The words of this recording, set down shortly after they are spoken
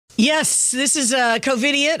Yes, this is a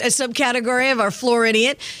Covidiot, a subcategory of our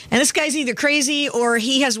Floridiot. And this guy's either crazy or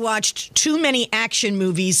he has watched too many action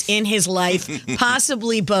movies in his life,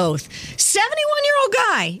 possibly both. 71-year-old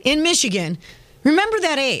guy in Michigan. Remember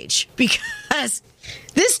that age because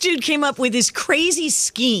this dude came up with this crazy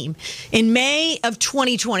scheme in May of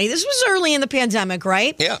 2020. This was early in the pandemic,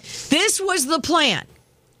 right? Yeah. This was the plan.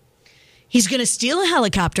 He's going to steal a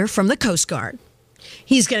helicopter from the Coast Guard.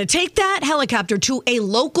 He's going to take that helicopter to a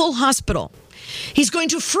local hospital. He's going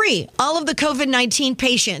to free all of the COVID-19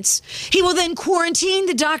 patients. He will then quarantine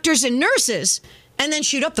the doctors and nurses and then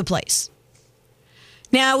shoot up the place.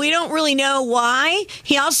 Now, we don't really know why.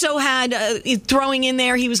 He also had throwing in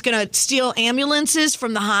there, he was going to steal ambulances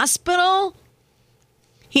from the hospital.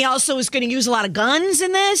 He also was going to use a lot of guns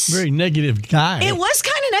in this. Very negative guy. It was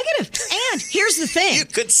kind of negative. And here's the thing. You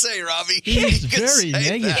could say, Robbie. He's very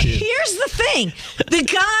negative. Here's the thing. The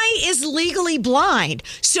guy is legally blind.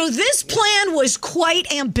 So this plan was quite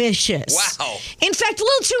ambitious. Wow. In fact, a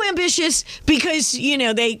little too ambitious because, you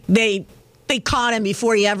know, they caught him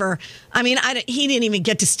before he ever. I mean, he didn't even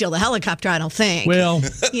get to steal the helicopter, I don't think. Well,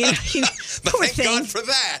 But poor thank thing. God for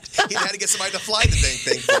that. He had to get somebody to fly the dang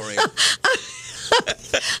thing for him.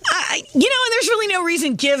 And there's really no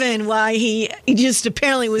reason given why he just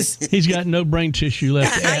apparently was. he's got no brain tissue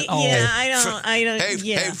left at all. Yeah, I don't.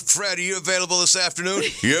 Hey, Fred, are you available this afternoon?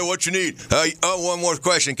 Yeah, what you need? One more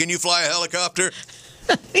question. Can you fly a helicopter?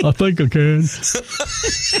 I think I can.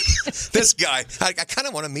 This guy, I kind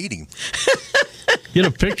of want to meet him. Get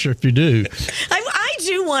a picture if you do. I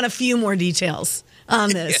do want a few more details on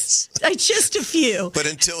this. Yes. Just a few. But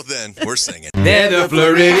until then, we're singing. They're the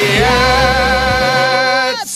Floridians.